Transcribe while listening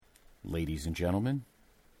Ladies and gentlemen,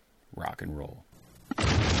 rock and roll.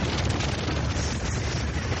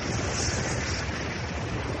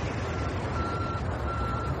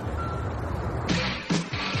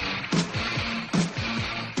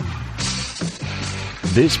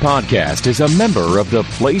 This podcast is a member of the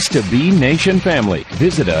Place to Be Nation family.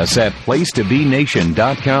 Visit us at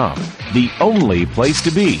placetobenation.com, the only place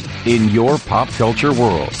to be in your pop culture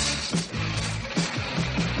world.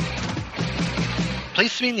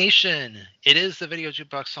 Place to Be Nation. It is the Video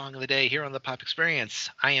Jukebox Song of the Day here on the Pop Experience.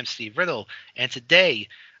 I am Steve Riddle, and today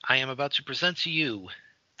I am about to present to you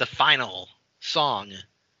the final song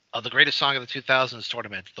of the Greatest Song of the 2000s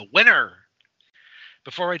tournament, the winner.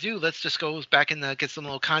 Before I do, let's just go back and get some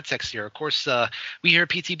little context here. Of course, we here at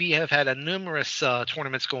PTB have had numerous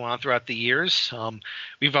tournaments go on throughout the years.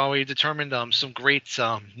 We've already determined some great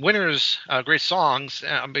winners, great songs,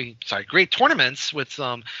 great tournaments with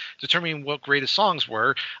determining what greatest songs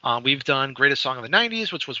were. We've done Greatest Song of the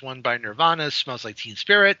 90s, which was won by Nirvana, Smells Like Teen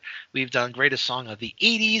Spirit. We've done Greatest Song of the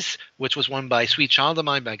 80s, which was won by Sweet Child of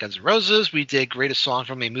Mine by Guns N' Roses. We did Greatest Song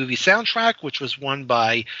from a Movie Soundtrack, which was won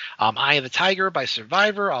by Eye of the Tiger by Survivor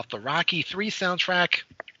off the Rocky III soundtrack.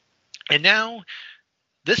 And now,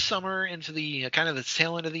 this summer, into the kind of the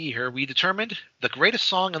tail end of the year, we determined the greatest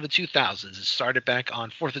song of the 2000s. It started back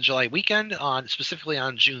on 4th of July weekend, specifically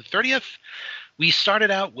on June 30th. We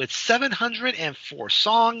started out with 704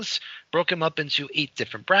 songs, broke them up into 8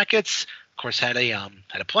 different brackets. Of course, had a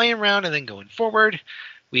playing round, and then going forward,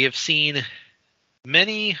 we have seen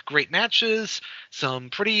many great matches,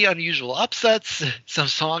 some pretty unusual upsets, some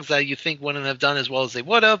songs that you think wouldn't have done as well as they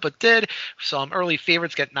would have, but did. Some early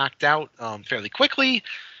favorites get knocked out fairly quickly.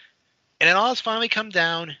 And it all has finally come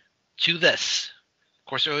down to this. Of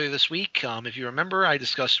course, earlier this week, if you remember, I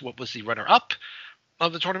discussed what was the runner-up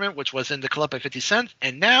of the tournament, which was In the Club by 50 Cent.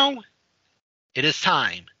 And now it is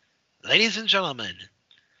time, ladies and gentlemen,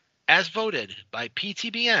 as voted by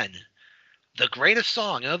PTBN, the greatest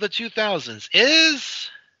song of the 2000s is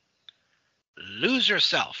Lose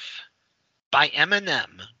Yourself by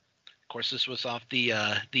Eminem. Of course, this was off the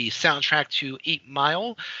soundtrack to 8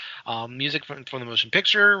 Mile, music from the motion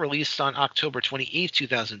picture, released on October 28th,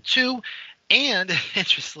 2002. And,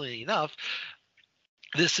 interestingly enough,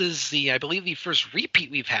 this is I believe the first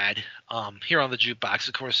repeat we've had here on the Jukebox.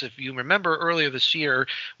 Of course, if you remember earlier this year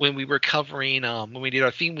when we were covering, when we did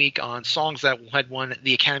our theme week on songs that had won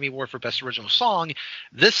the Academy Award for Best Original Song,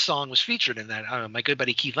 this song was featured in that. My good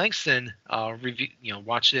buddy Keith Langston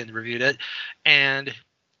watched it and reviewed it, and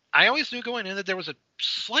I always knew going in that there was a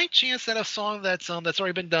slight chance that a song that's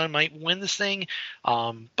already been done might win this thing,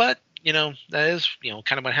 but that is,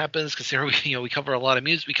 kind of what happens, because here we cover a lot of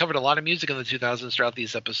music. We covered a lot of music in the 2000s throughout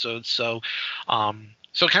these episodes. So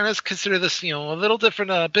kind of consider this, a little different,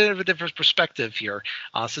 a bit of a different perspective here,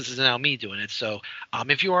 since it's now me doing it. So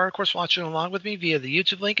if you are, of course, watching along with me via the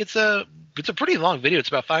YouTube link, it's a pretty long video. It's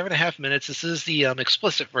about 5.5 minutes. This is the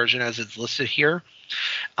explicit version as it's listed here.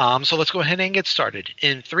 So let's go ahead and get started.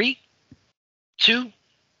 In 3, 2,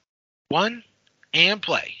 1, and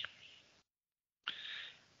play.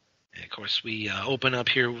 And of course, we open up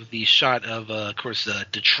here with the shot of,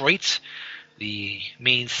 Detroit, the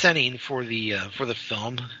main setting for the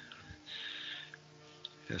film.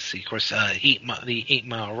 Let's see, of course, the 8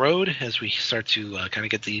 Mile Road, as we start to kind of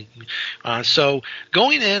get the. So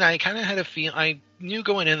going in, I kind of had a feel. I knew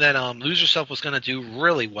going in that Lose Yourself was going to do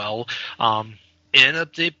really well. It ended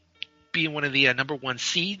up being one of the number 1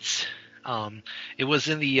 seeds. It was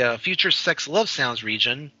in the Future Sex Love Sounds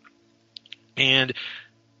region, and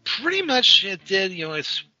pretty much it did,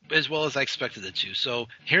 as well as I expected it to. So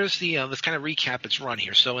here's let's kind of recap its run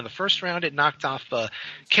here. So in the first round, it knocked off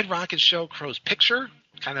Kid Rock and Sheryl Crow's Picture,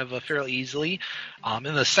 kind of fairly easily.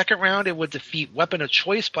 In the second round, it would defeat Weapon of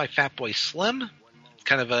Choice by Fatboy Slim.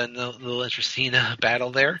 Kind of a little interesting battle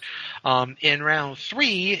there. In round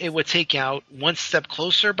 3, it would take out One Step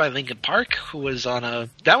Closer by Linkin Park, who was on a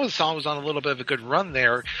little bit of a good run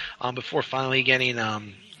there before finally getting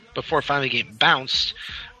bounced.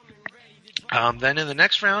 Then in the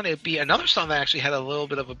next round, it'd be another song that actually had a little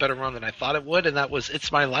bit of a better run than I thought it would, and that was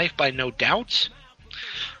It's My Life by No Doubt.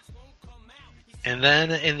 And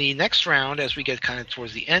then in the next round, as we get kind of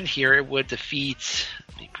towards the end here, it would defeat,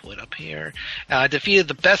 let me pull it up here, defeated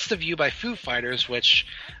The Best of You by Foo Fighters, which,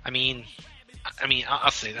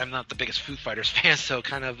 I'll say I'm not the biggest Foo Fighters fan, so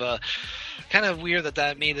kind of weird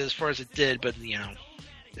that made it as far as it did, but,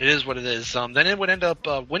 it is what it is. Then it would end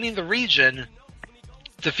up winning the region,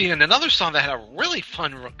 defeating another song that had a really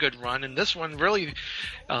fun, good run, and this one really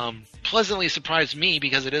pleasantly surprised me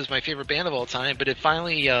because it is my favorite band of all time, but it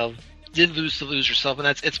finally did lose to Lose Yourself, and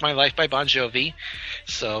that's It's My Life by Bon Jovi.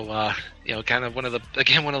 So, kind of one of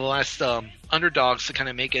the last underdogs to kind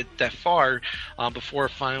of make it that far before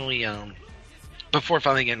finally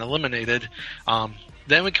getting eliminated.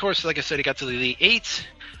 Then, of course, like I said, it got to the Elite Eight.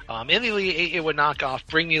 In the Elite Eight, it would knock off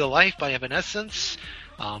Bring Me to Life by Evanescence.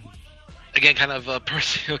 Again, kind of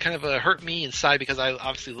hurt me inside because I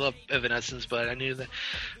obviously love Evanescence, but I knew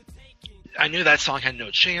that song had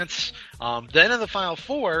no chance. Then in the Final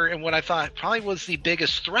Four, and what I thought probably was the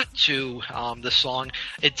biggest threat to the song,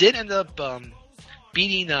 it did end up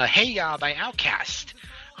beating Hey Ya by Outkast.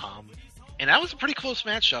 And that was a pretty close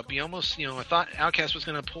matchup. I thought Outkast was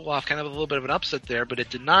going to pull off kind of a little bit of an upset there, but it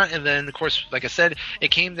did not. And then, of course, like I said, it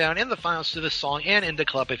came down in the finals to this song and Into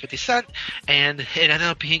Club by 50 Cent, and it ended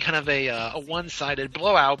up being kind of a one-sided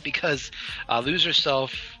blowout because Lose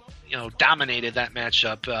Yourself, dominated that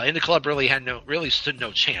matchup. Into Club really stood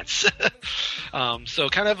no chance. So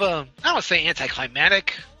kind of I don't want to say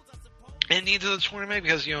anticlimactic ending to the tournament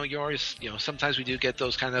because you always sometimes we do get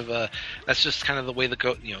those kind of that's just kind of the way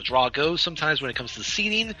the draw goes sometimes when it comes to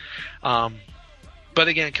seeding. But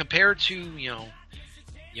again, compared to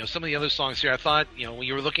some of the other songs here, I thought when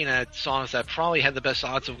you were looking at songs that probably had the best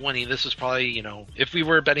odds of winning, this was probably if we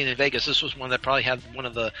were betting in Vegas, this was one that probably had one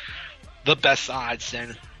of the best odds.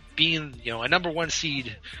 And being a number one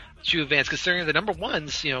seed to advance, considering the number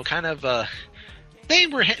ones kind of they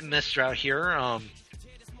were hit and miss throughout here.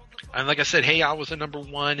 And like I said, Hey Ya was the number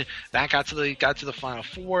one. That got to the Final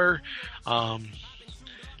Four. Then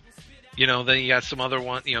you got some other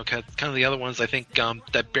one, kind of the other ones I think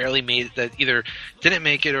that barely made it, that either didn't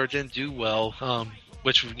make it or didn't do well.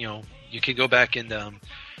 Which you could go back and kind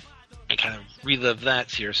of relive that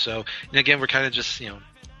here. So, and again, we're kind of just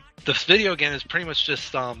this video again is pretty much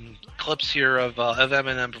just clips here of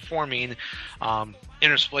Eminem performing,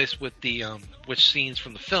 interspliced with the which scenes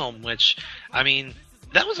from the film. Which I mean.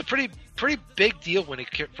 That was a pretty big deal when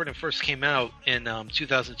it first came out in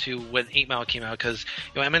 2002 when 8 Mile came out because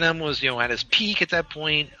Eminem was at his peak at that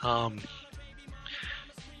point.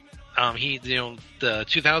 He the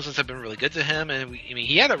 2000s have been really good to him, and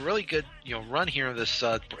he had a really good run here in this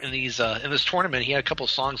tournament. He had a couple of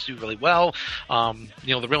songs do really well.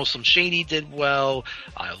 The Real Slim Shady did well.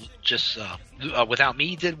 Without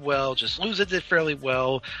Me did well. Just Lose It did fairly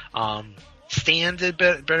well. Stan did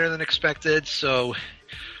better than expected. So.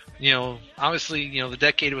 Obviously, the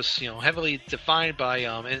decade was, heavily defined by,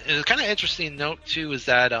 and a kind of interesting note too is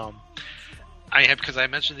that, because I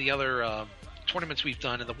mentioned the other tournaments we've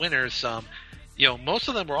done in the winners, most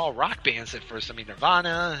of them were all rock bands at first. I mean,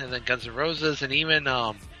 Nirvana and then Guns N' Roses and even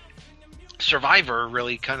Survivor,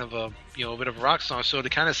 really kind of a bit of a rock song. So to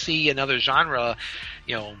kind of see another genre,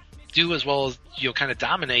 do as well as kind of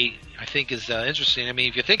dominate, I think is interesting. I mean,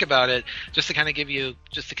 if you think about it, just to kind of give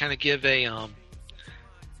a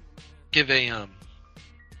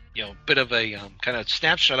bit of a kind of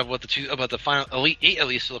snapshot of what the final Elite Eight at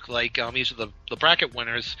least look like. These are the bracket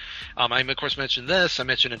winners. I of course mentioned this. I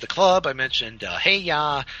mentioned Into Club. I mentioned Hey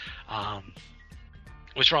Ya,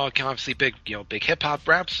 which are all obviously big hip hop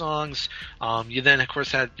rap songs. You then of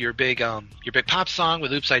course had your big pop song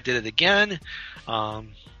with Oops I Did It Again.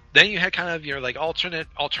 Then you had kind of your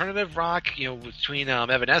alternative rock, between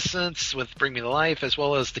Evanescence with Bring Me to Life, as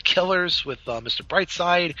well as The Killers with Mr.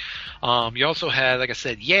 Brightside. You also had, like I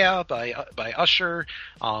said, Yeah by Usher,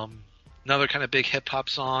 another kind of big hip hop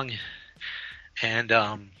song, and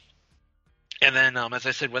then as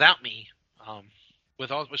I said, Without Me,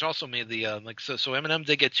 which also made the so Eminem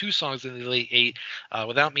did get two songs in the Elite Eight.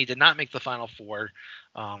 Without Me did not make the Final Four.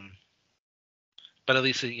 But at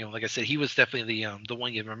least, like I said, he was definitely the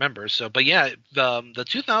one you remember. So, but yeah, the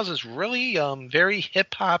 2000s really very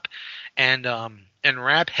hip hop and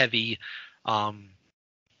rap heavy.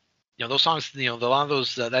 Those songs, a lot of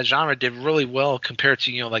those that genre did really well compared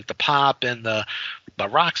to like the pop and the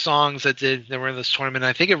rock songs that were in this tournament.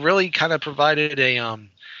 I think it really kind of provided a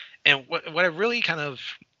and what I really kind of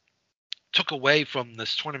took away from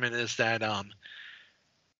this tournament is that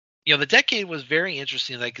the decade was very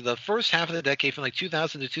interesting. Like the first half of the decade from like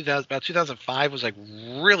 2000 to about 2005 was like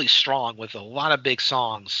really strong with a lot of big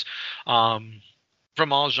songs from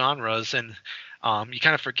all genres, and you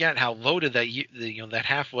kind of forget how loaded that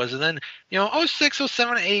half was. And then 06,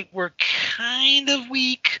 07, 08 were kind of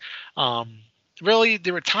weak. Really,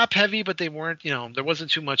 they were top heavy, but they weren't. There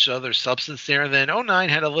wasn't too much other substance there. And then 09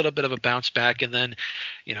 had a little bit of a bounce back, and then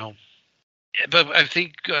But I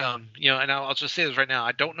think, and I'll just say this right now,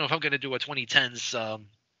 I don't know if I'm going to do a 2010s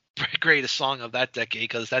greatest song of that decade,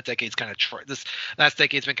 because that decade's kind of this last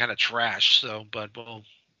decade's been kind of trash. So, but we'll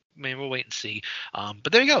wait and see.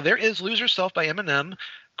 But there you go. There is "Lose Yourself" by Eminem.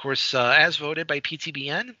 Of course, as voted by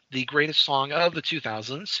PTBN, the greatest song of the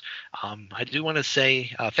 2000s. I do want to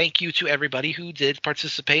say thank you to everybody who did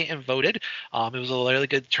participate and voted. It was a really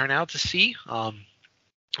good turnout to see. A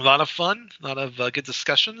lot of fun, a lot of good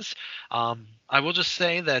discussions. I will just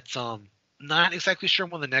say that not exactly sure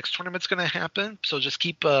when the next tournament's going to happen, so just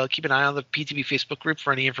keep an eye on the PTB Facebook group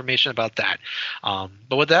for any information about that.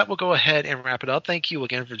 But with that, we'll go ahead and wrap it up. Thank you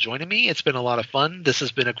again for joining me. It's been a lot of fun. This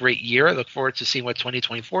has been a great year. I look forward to seeing what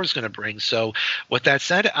 2024 is going to bring. So with that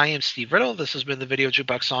said, I am Steve Riddle. This has been the Video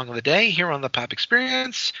Jukebox Song of the Day here on the Pop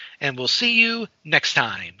Experience, and we'll see you next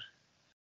time.